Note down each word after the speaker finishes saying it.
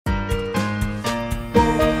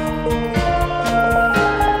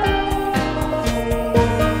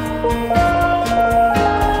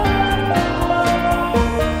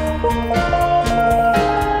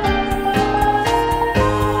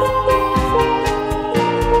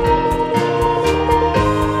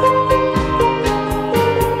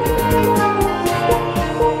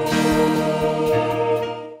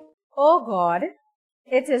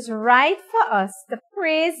it is right for us to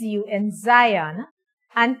praise you in Zion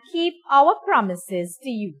and keep our promises to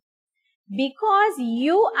you, because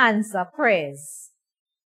you answer prayers.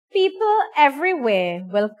 People everywhere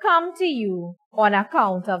will come to you on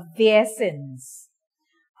account of their sins.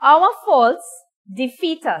 Our faults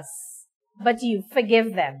defeat us, but you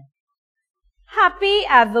forgive them. Happy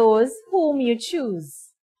are those whom you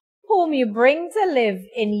choose, whom you bring to live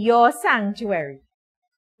in your sanctuary.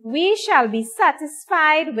 We shall be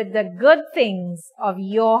satisfied with the good things of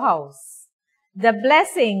your house, the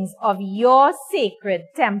blessings of your sacred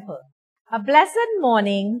temple. A blessed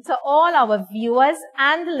morning to all our viewers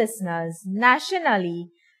and listeners nationally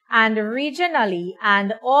and regionally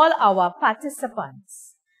and all our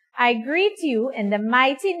participants. I greet you in the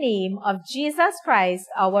mighty name of Jesus Christ,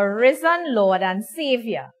 our risen Lord and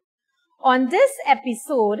Savior. On this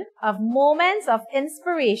episode of Moments of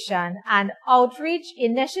Inspiration and Outreach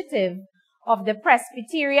Initiative of the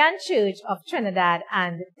Presbyterian Church of Trinidad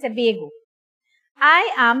and Tobago,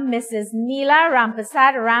 I am Mrs. Neela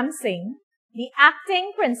Rampersad-Ramsingh, the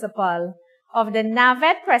acting principal of the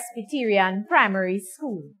Navet Presbyterian Primary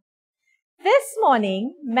School. This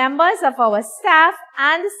morning, members of our staff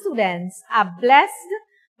and students are blessed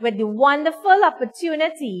with the wonderful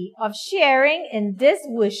opportunity of sharing in this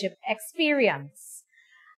worship experience.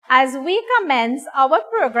 As we commence our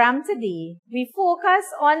program today, we focus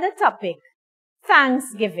on the topic,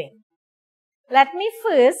 Thanksgiving. Let me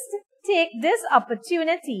first take this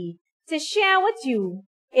opportunity to share with you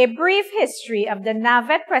a brief history of the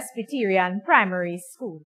Navet Presbyterian Primary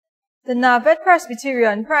School. The Navet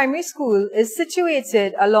Presbyterian Primary School is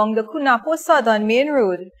situated along the Kunapo Southern Main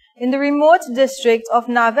Road in the remote district of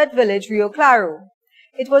Navet Village, Rio Claro.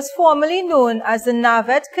 It was formerly known as the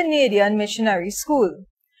Navet Canadian Missionary School.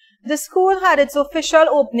 The school had its official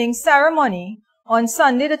opening ceremony on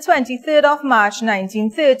Sunday the 23rd of March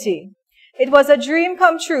 1930. It was a dream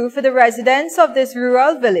come true for the residents of this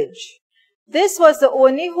rural village. This was the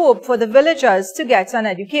only hope for the villagers to get an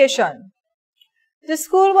education. The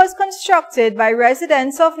school was constructed by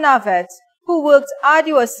residents of Navet who worked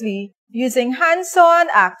arduously using handsaw and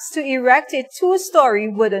axe to erect a two-story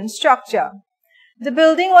wooden structure. The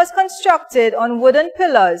building was constructed on wooden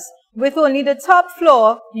pillars with only the top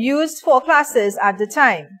floor used for classes at the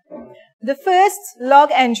time. The first log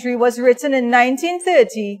entry was written in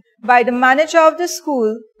 1930 by the manager of the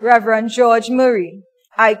school, Reverend George Murray.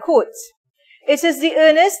 I quote, "It is the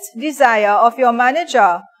earnest desire of your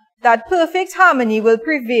manager that perfect harmony will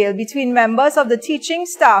prevail between members of the teaching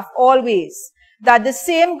staff always, that the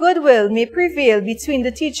same goodwill may prevail between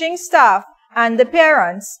the teaching staff and the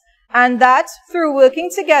parents, and that through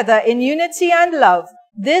working together in unity and love,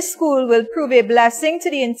 this school will prove a blessing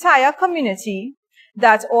to the entire community,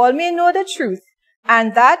 that all may know the truth,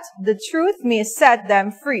 and that the truth may set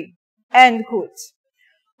them free." End quote.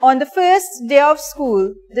 On the first day of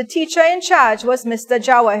school, the teacher in charge was Mr.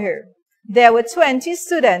 Jawahir. There were 20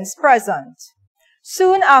 students present.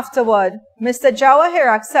 Soon afterward, Mr. Jawahir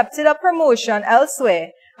accepted a promotion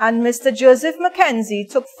elsewhere, and Mr. Joseph Mackenzie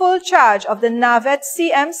took full charge of the Navet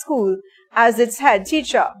CM School as its head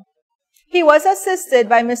teacher. He was assisted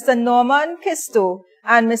by Mr. Norman Kisto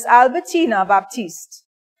and Miss Albertina Baptiste.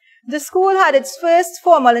 The school had its first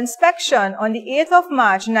formal inspection on the 8th of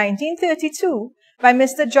March 1932 by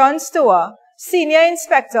Mr. John Stower, Senior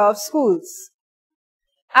Inspector of Schools.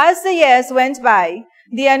 As the years went by,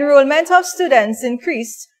 the enrollment of students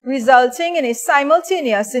increased, resulting in a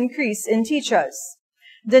simultaneous increase in teachers.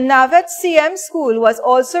 The Navet CM School was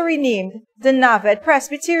also renamed the Navet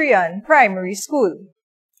Presbyterian Primary School.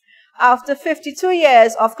 After 52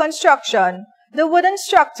 years of construction, the wooden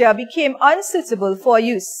structure became unsuitable for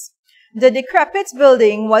use. The decrepit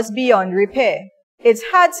building was beyond repair. It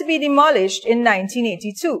had to be demolished in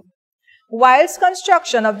 1982. Whilst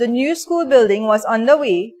construction of the new school building was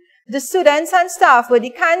underway, the students and staff were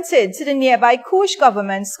decanted to the nearby Kush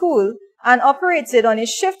Government School and operated on a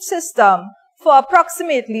shift system for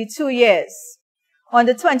approximately 2 years. On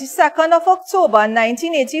the 22nd of October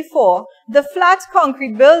 1984, the flat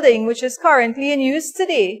concrete building, which is currently in use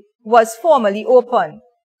today, was formally opened.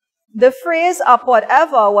 The phrase "upward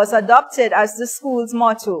ever" was adopted as the school's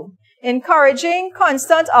motto, encouraging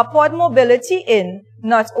constant upward mobility in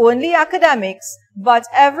not only academics, but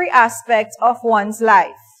every aspect of one's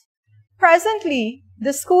life. Presently,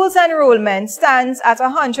 the school's enrollment stands at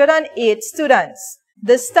 108 students.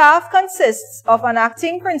 The staff consists of an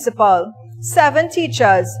acting principal, 7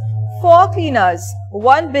 teachers, 4 cleaners,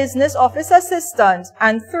 1 business office assistant,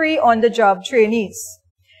 and 3 on-the-job trainees.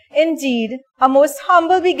 Indeed, a most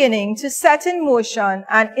humble beginning to set in motion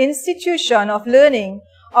an institution of learning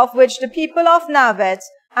of which the people of Navet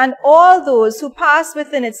and all those who pass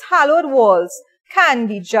within its hallowed walls can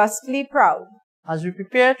be justly proud. As we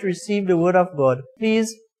prepare to receive the word of God,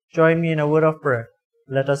 please join me in a word of prayer.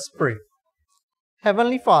 Let us pray.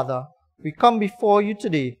 Heavenly Father, we come before you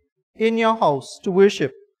today in your house to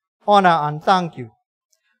worship, honor, and thank you.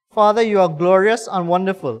 Father, you are glorious and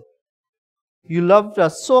wonderful. You loved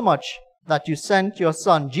us so much that you sent your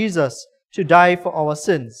Son, Jesus, to die for our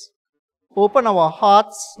sins. Open our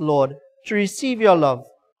hearts, Lord, to receive your love.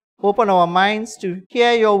 Open our minds to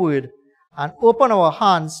hear your word, and open our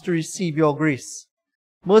hands to receive your grace.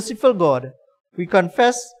 Merciful God, we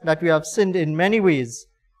confess that we have sinned in many ways,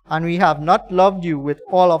 and we have not loved you with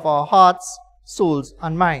all of our hearts, souls,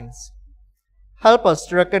 and minds. Help us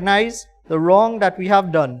to recognize the wrong that we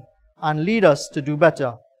have done, and lead us to do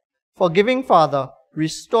better. Forgiving Father,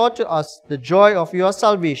 restore to us the joy of your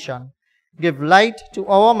salvation. Give light to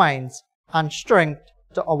our minds and strength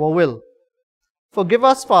to our will. Forgive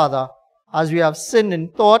us, Father, as we have sinned in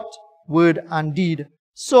thought, word, and deed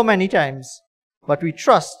so many times, but we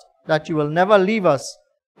trust that you will never leave us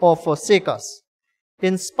or forsake us.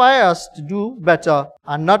 Inspire us to do better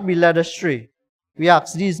and not be led astray. We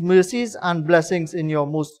ask these mercies and blessings in your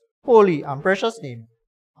most holy and precious name.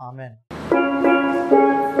 Amen.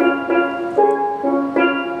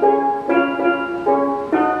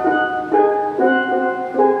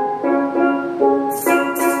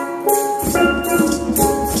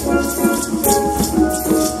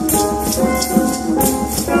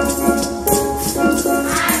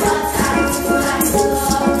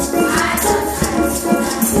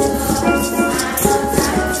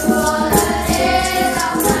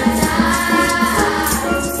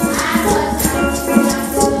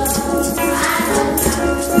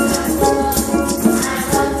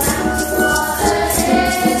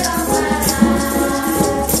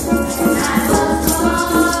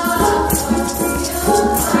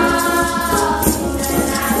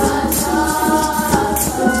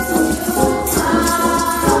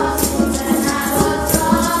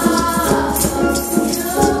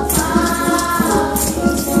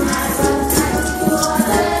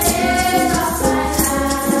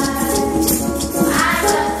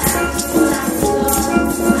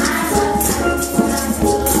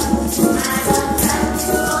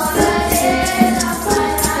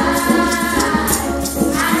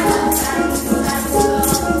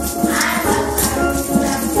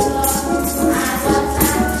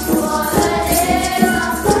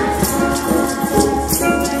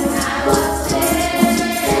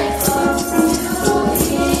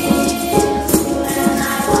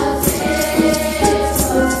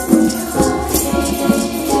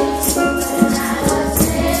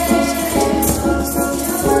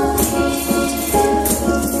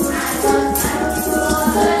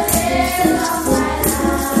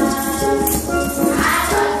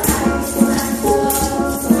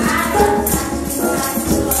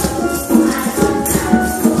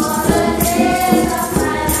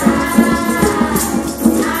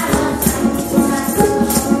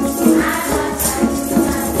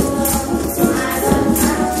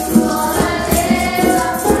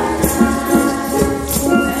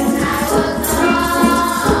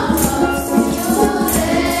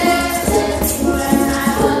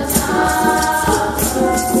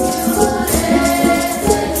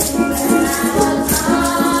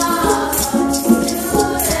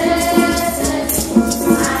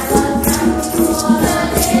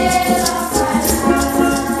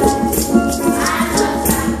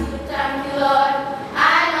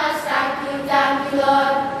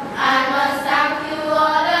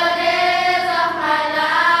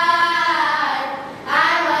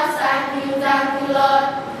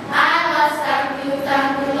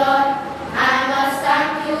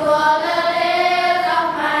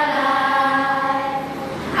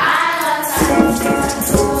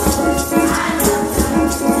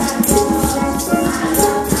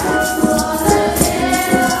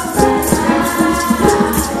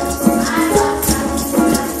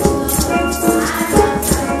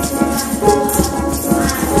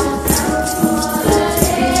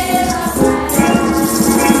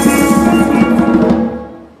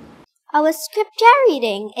 Our scripture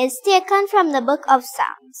reading is taken from the book of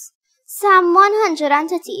Psalms, Psalm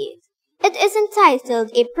 138. It is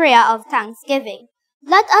entitled A Prayer of Thanksgiving.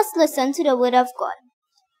 Let us listen to the word of God.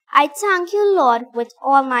 I thank you, Lord, with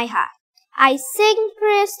all my heart. I sing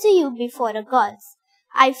praise to you before the gods.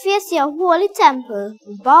 I face your holy temple,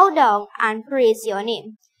 bow down and praise your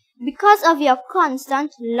name. Because of your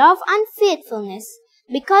constant love and faithfulness,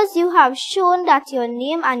 because you have shown that your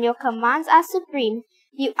name and your commands are supreme,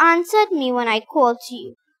 you answered me when I called to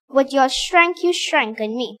you. With your strength you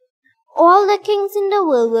strengthen me. All the kings in the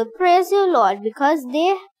world will praise you, Lord, because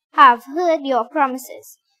they have heard your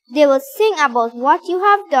promises. They will sing about what you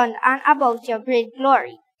have done and about your great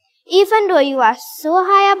glory. Even though you are so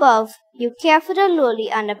high above, you care for the lowly,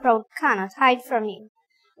 and the proud cannot hide from you.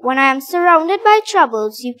 When I am surrounded by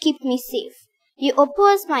troubles, you keep me safe. You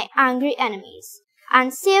oppose my angry enemies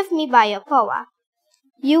and save me by your power.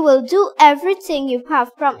 You will do everything you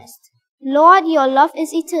have promised. Lord, your love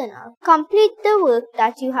is eternal. Complete the work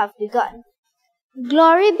that you have begun.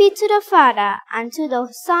 Glory be to the Father, and to the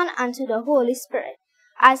Son, and to the Holy Spirit,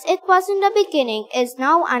 as it was in the beginning, is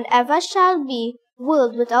now, and ever shall be,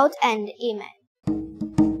 world without end. Amen.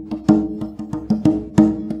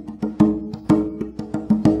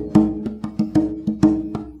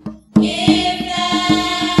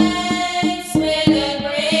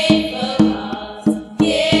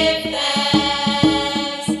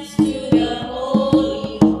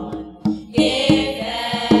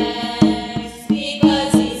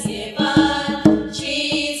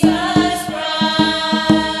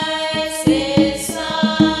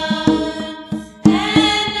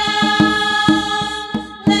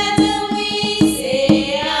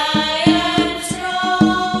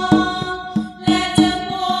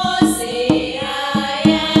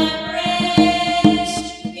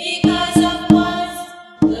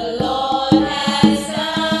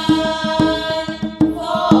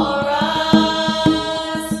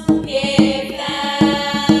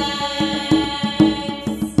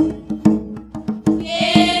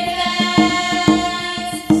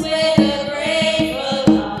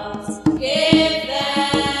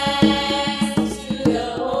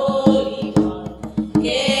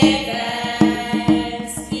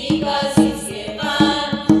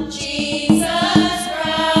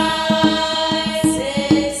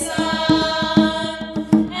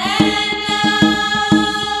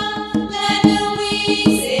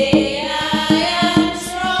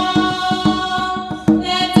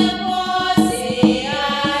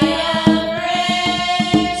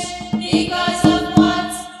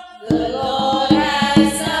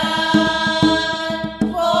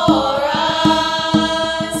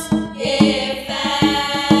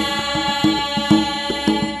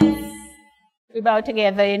 Bow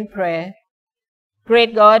together in prayer.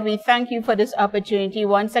 Great God, we thank you for this opportunity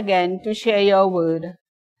once again to share your word.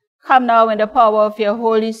 Come now in the power of your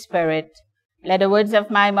Holy Spirit. Let the words of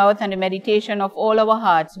my mouth and the meditation of all our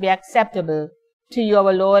hearts be acceptable to you,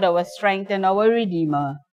 our Lord, our strength, and our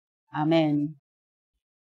Redeemer. Amen.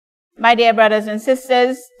 My dear brothers and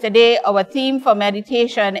sisters, today our theme for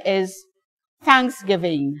meditation is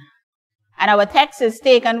Thanksgiving. And our text is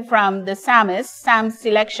taken from the Psalmist, Psalm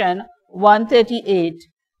selection 138,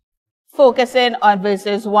 focusing on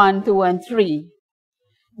verses 1, 2, and 3.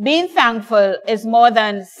 Being thankful is more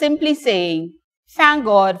than simply saying, thank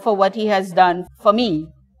God for what he has done for me.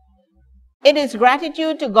 It is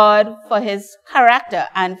gratitude to God for his character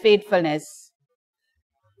and faithfulness.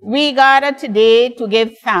 We gather today to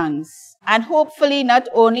give thanks, and hopefully not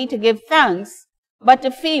only to give thanks, but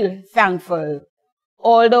to feel thankful.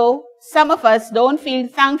 Although some of us don't feel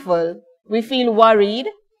thankful, we feel worried,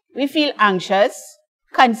 we feel anxious,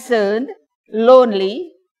 concerned,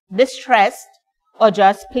 lonely, distressed, or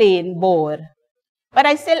just plain bored. But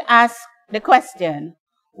I still ask the question,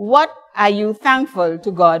 what are you thankful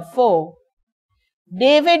to God for?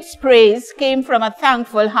 David's praise came from a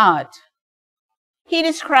thankful heart. He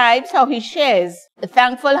describes how he shares a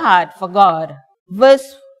thankful heart for God.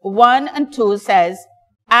 Verse 1 and 2 says,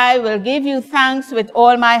 I will give you thanks with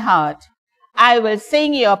all my heart. I will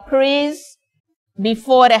sing your praise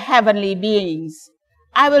before the heavenly beings.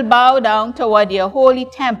 I will bow down toward your holy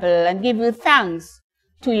temple and give you thanks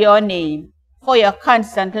to your name for your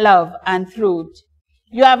constant love and truth.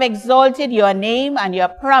 You have exalted your name and your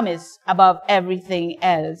promise above everything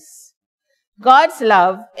else. God's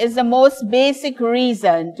love is the most basic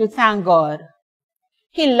reason to thank God.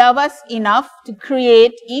 He loved us enough to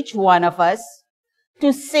create each one of us,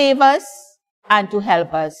 to save us, and to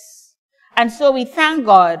help us. And so we thank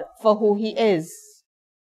God for who he is.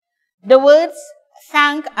 The words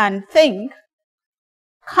thank and think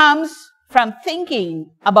comes from thinking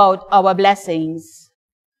about our blessings.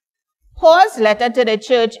 Paul's letter to the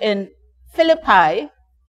church in Philippi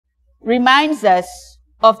reminds us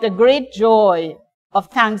of the great joy of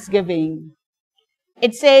thanksgiving.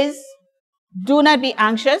 It says, do not be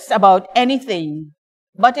anxious about anything,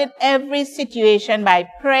 but in every situation by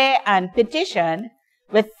prayer and petition,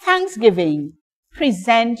 with thanksgiving,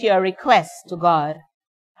 present your requests to God.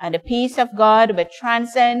 And the peace of God, which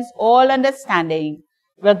transcends all understanding,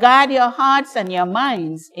 will guard your hearts and your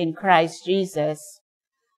minds in Christ Jesus.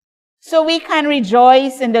 So we can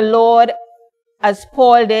rejoice in the Lord as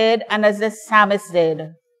Paul did and as the psalmist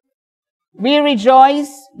did. We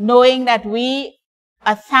rejoice knowing that we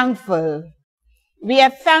are thankful. We are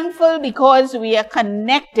thankful because we are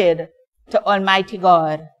connected to Almighty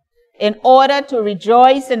God. In order to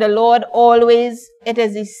rejoice in the Lord always, it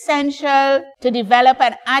is essential to develop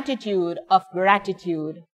an attitude of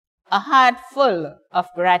gratitude, a heart full of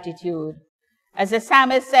gratitude. As the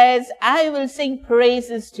psalmist says, I will sing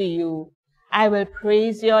praises to you. I will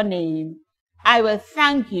praise your name. I will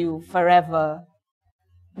thank you forever.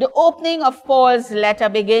 The opening of Paul's letter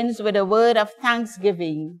begins with a word of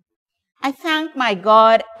thanksgiving. I thank my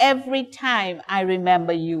God every time I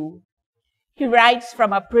remember you. He writes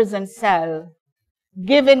from a prison cell,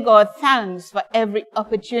 giving God thanks for every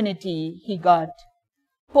opportunity he got.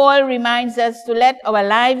 Paul reminds us to let our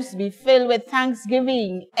lives be filled with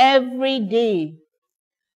thanksgiving every day.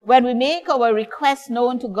 When we make our requests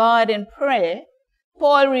known to God in prayer,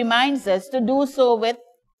 Paul reminds us to do so with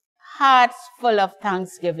hearts full of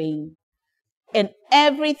thanksgiving. In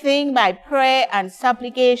everything by prayer and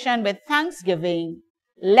supplication with thanksgiving,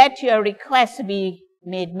 let your requests be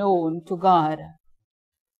made known to God.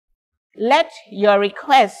 Let your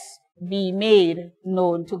requests be made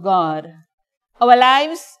known to God. Our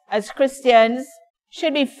lives as Christians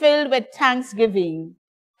should be filled with thanksgiving.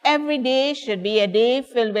 Every day should be a day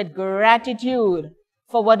filled with gratitude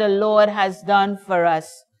for what the Lord has done for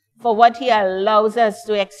us, for what he allows us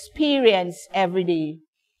to experience every day.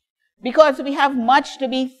 Because we have much to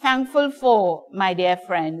be thankful for, my dear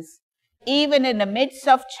friends. Even in the midst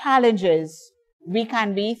of challenges, we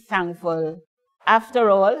can be thankful. After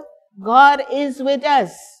all, God is with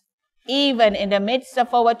us. Even in the midst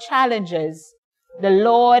of our challenges, the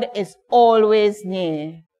Lord is always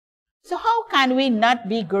near. So how can we not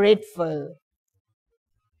be grateful?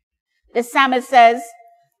 The psalmist says,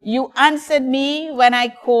 you answered me when I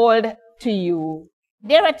called to you.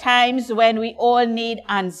 There are times when we all need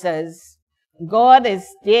answers. God is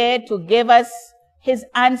there to give us his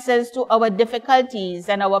answers to our difficulties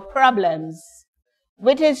and our problems.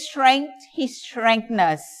 With his strength, he strengthens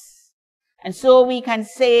us. And so we can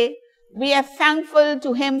say, we are thankful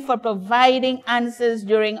to him for providing answers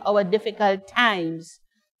during our difficult times.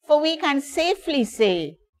 For we can safely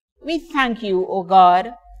say, we thank you, O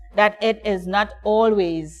God, that it is not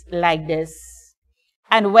always like this.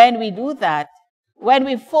 And when we do that, when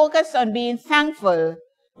we focus on being thankful,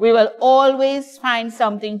 we will always find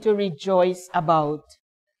something to rejoice about.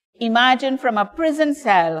 Imagine from a prison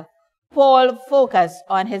cell, Paul focused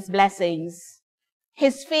on his blessings,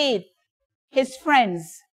 his faith, his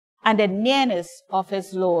friends, and the nearness of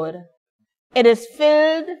his Lord. It is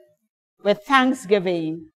filled with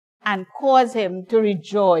thanksgiving and cause him to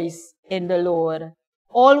rejoice in the Lord.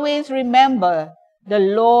 Always remember, the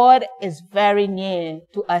Lord is very near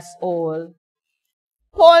to us all.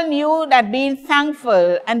 Paul knew that being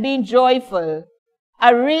thankful and being joyful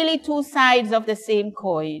are really two sides of the same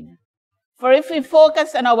coin. For if we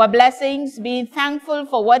focus on our blessings, being thankful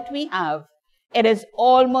for what we have, it is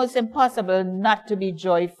almost impossible not to be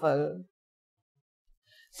joyful.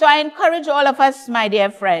 So I encourage all of us, my dear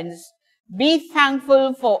friends, be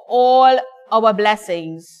thankful for all our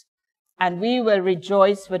blessings, and we will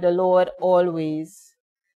rejoice with the Lord always.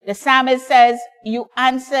 The psalmist says, you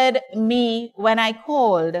answered me when I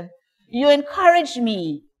called. You encouraged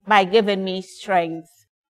me by giving me strength.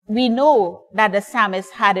 We know that the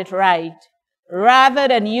psalmist had it right. Rather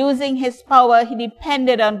than using his power, he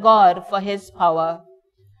depended on God for his power.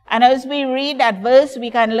 And as we read that verse, we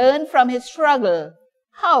can learn from his struggle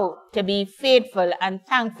how to be faithful and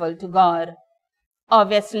thankful to God.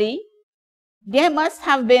 Obviously, there must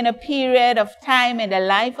have been a period of time in the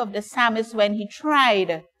life of the psalmist when he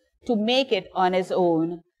tried to make it on his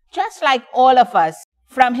own. Just like all of us,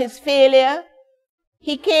 from his failure,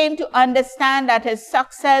 he came to understand that his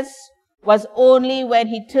success was only when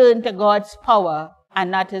he turned to God's power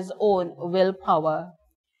and not his own willpower.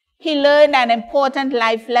 He learned an important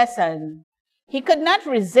life lesson. He could not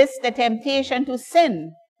resist the temptation to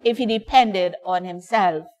sin if he depended on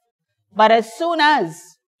himself. But as soon as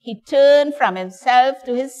he turned from himself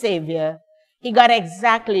to his Savior, he got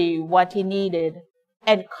exactly what he needed: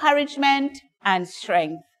 encouragement and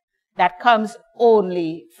strength that comes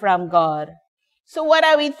only from God. So what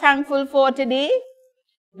are we thankful for today?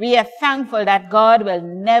 We are thankful that God will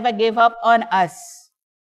never give up on us,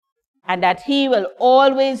 and that he will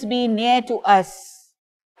always be near to us,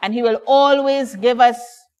 and he will always give us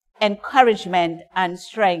encouragement and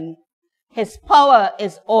strength. His power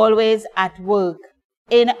is always at work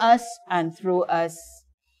in us and through us.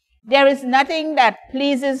 There is nothing that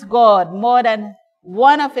pleases God more than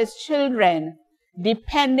one of his children,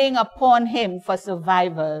 depending upon him for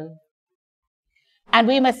survival. And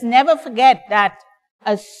we must never forget that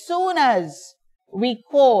as soon as we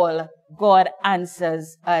call, God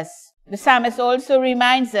answers us. The psalmist also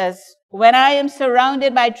reminds us, when I am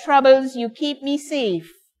surrounded by troubles, you keep me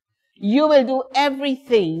safe. You will do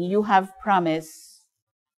everything you have promised.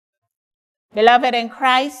 Beloved in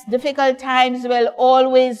Christ, difficult times will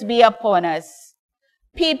always be upon us.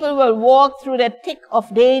 People will walk through the thick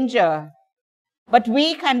of danger, but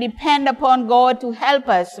we can depend upon God to help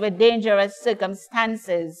us with dangerous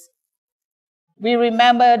circumstances. We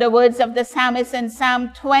remember the words of the psalmist in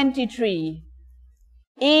Psalm 23.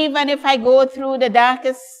 Even if I go through the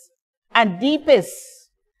darkest and deepest,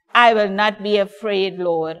 I will not be afraid,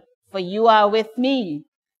 Lord, for you are with me.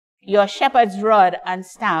 Your shepherd's rod and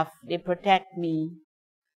staff, they protect me.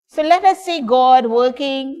 So let us see God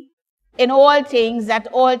working in all things at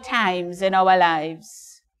all times in our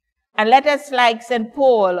lives. And let us, like St.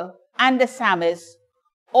 Paul and the psalmist,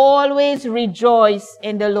 always rejoice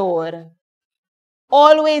in the Lord.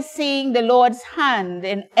 Always seeing the Lord's hand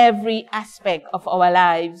in every aspect of our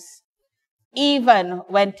lives, even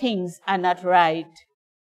when things are not right.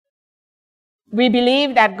 We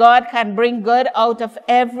believe that God can bring good out of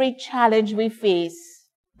every challenge we face,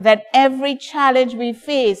 that every challenge we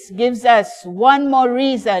face gives us one more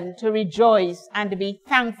reason to rejoice and to be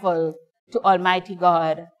thankful to Almighty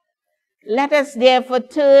God. Let us therefore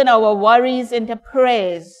turn our worries into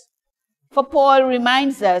prayers. For Paul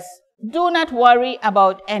reminds us, do not worry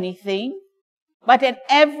about anything, but in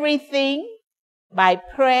everything, by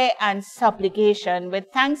prayer and supplication with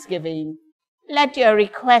thanksgiving, let your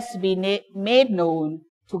requests be made known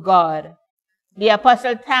to God. The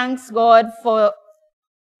apostle thanks God for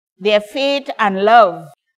their faith and love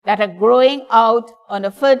that are growing out on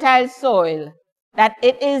the fertile soil, that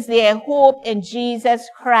it is their hope in Jesus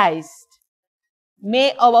Christ.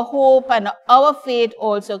 May our hope and our faith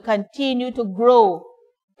also continue to grow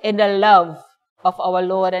in the love of our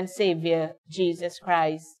Lord and Savior, Jesus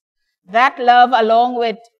Christ. That love, along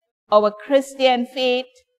with our Christian faith,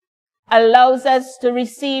 allows us to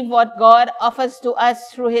receive what God offers to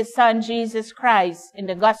us through his Son, Jesus Christ, in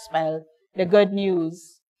the gospel, the good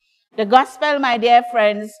news. The gospel, my dear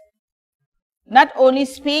friends, not only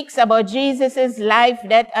speaks about Jesus' life,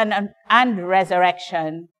 death, and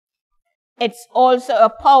resurrection, it's also a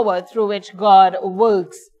power through which God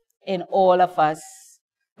works in all of us.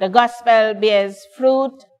 The gospel bears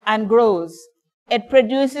fruit and grows. It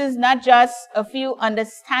produces not just a few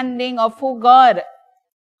understanding of who God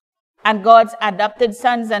and God's adopted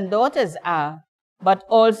sons and daughters are, but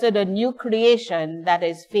also the new creation that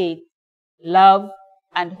is faith, love,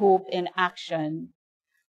 and hope in action.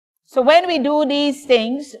 So when we do these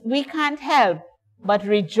things, we can't help but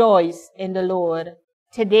rejoice in the Lord.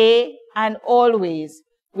 Today and always,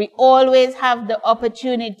 we always have the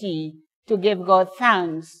opportunity to give God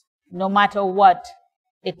thanks, no matter what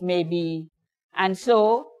it may be. And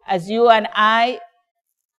so, as you and I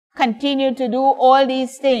continue to do all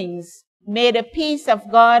these things, may the peace of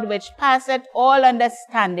God, which passeth all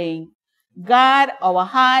understanding, guard our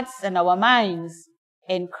hearts and our minds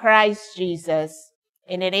in Christ Jesus.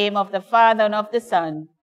 In the name of the Father, and of the Son,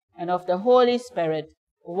 and of the Holy Spirit,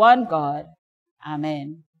 one God.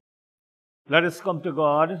 Amen. Let us come to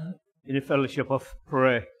God in the fellowship of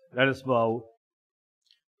prayer. Let us bow.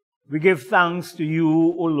 We give thanks to you,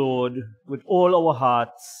 O Lord, with all our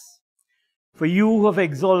hearts, for you have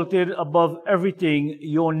exalted above everything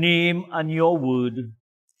your name and your word.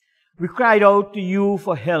 We cried out to you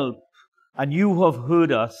for help, and you have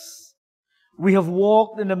heard us. We have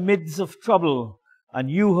walked in the midst of trouble,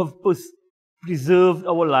 and you have preserved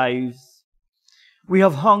our lives. We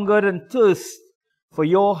have hungered and thirsted for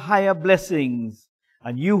your higher blessings,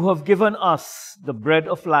 and you have given us the bread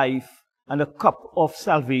of life and a cup of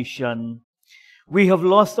salvation. We have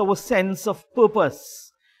lost our sense of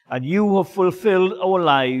purpose, and you have fulfilled our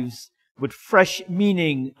lives with fresh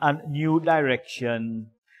meaning and new direction.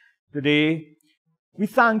 Today, we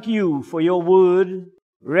thank you for your word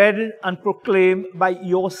read and proclaimed by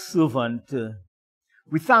your servant.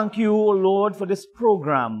 We thank you, O Lord, for this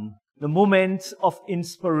program, the moments of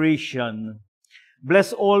inspiration.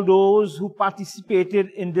 Bless all those who participated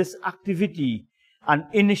in this activity, an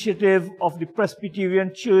initiative of the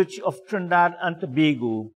Presbyterian Church of Trinidad and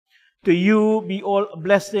Tobago. To you be all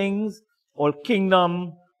blessings, all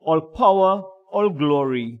kingdom, all power, all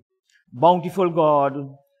glory. Bountiful God,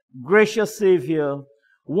 gracious Savior,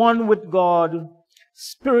 one with God,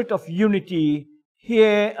 Spirit of unity,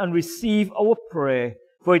 hear and receive our prayer,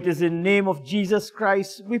 for it is in the name of Jesus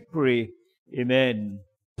Christ we pray. Amen.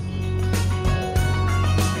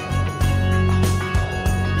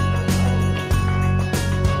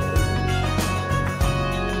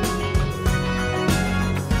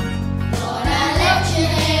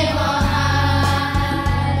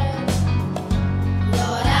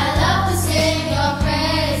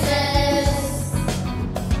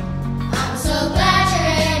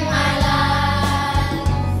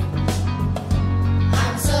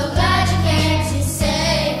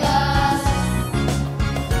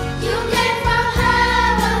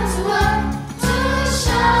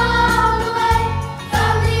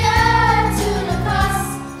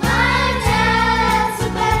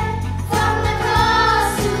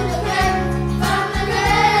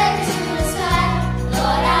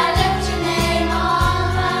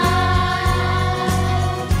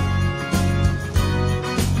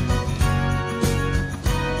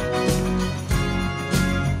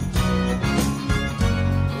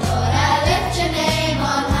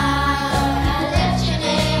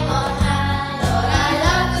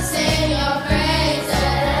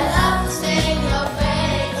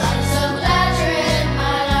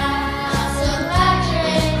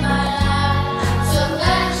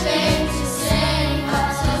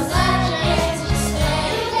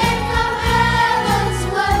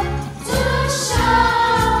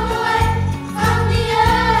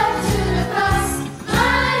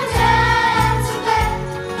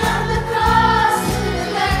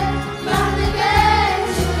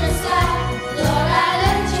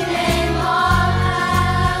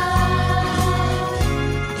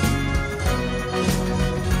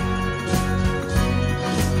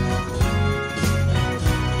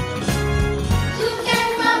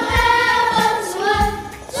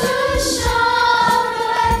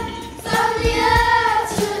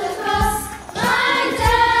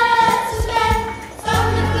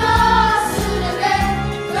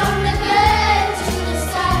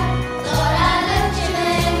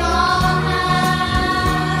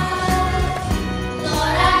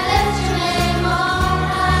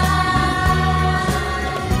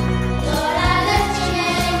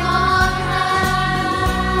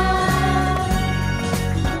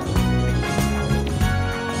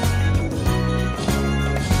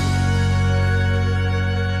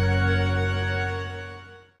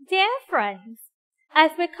 Presbyterians.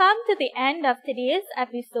 As we come to the end of today's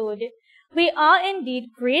episode, we are indeed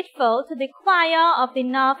grateful to the choir of the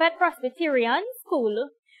Navet Presbyterian School,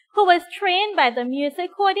 who was trained by the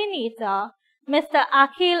music coordinator, Mr.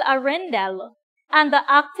 Akhil Arindel, and the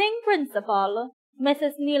acting principal,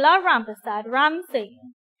 Mrs. Neela Rampersad-Ramsingh.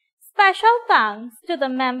 Special thanks to the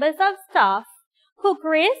members of staff who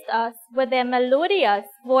graced us with their melodious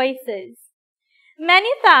voices. Many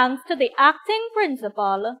thanks to the acting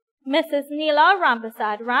principal, Mrs. Neela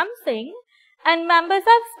Rampersad-Ramsingh, and members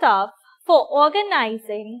of staff for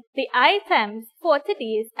organizing the items for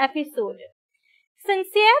today's episode.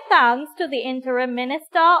 Sincere thanks to the Interim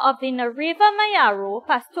Minister of the Nariva Mayaro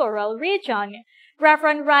Pastoral Region,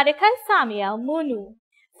 Reverend Radica Samuel-Moonoo,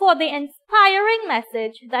 for the inspiring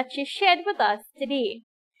message that she shared with us today.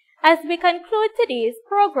 As we conclude today's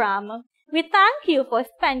program, we thank you for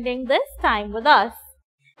spending this time with us,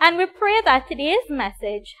 and we pray that today's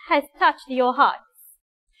message has touched your hearts.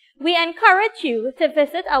 We encourage you to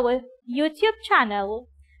visit our YouTube channel,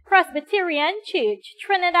 Presbyterian Church,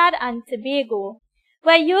 Trinidad and Tobago,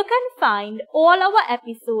 where you can find all our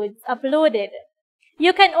episodes uploaded.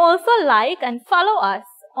 You can also like and follow us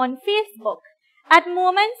on Facebook at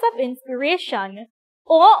Moments of Inspiration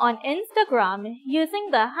or on Instagram using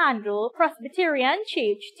the handle Presbyterian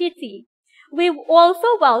Church TT. We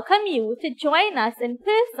also welcome you to join us in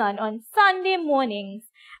person on Sunday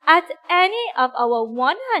mornings at any of our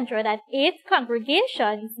 108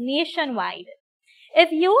 congregations nationwide.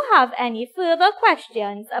 If you have any further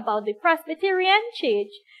questions about the Presbyterian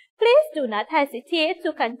Church, please do not hesitate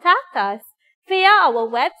to contact us via our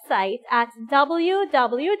website at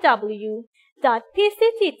www.pctt.org.tt.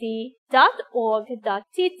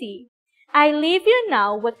 I leave you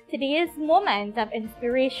now with today's moment of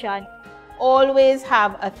inspiration. Always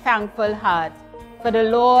have a thankful heart, for the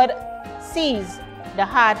Lord sees the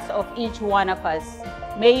hearts of each one of us.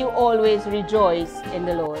 May you always rejoice in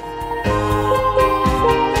the Lord.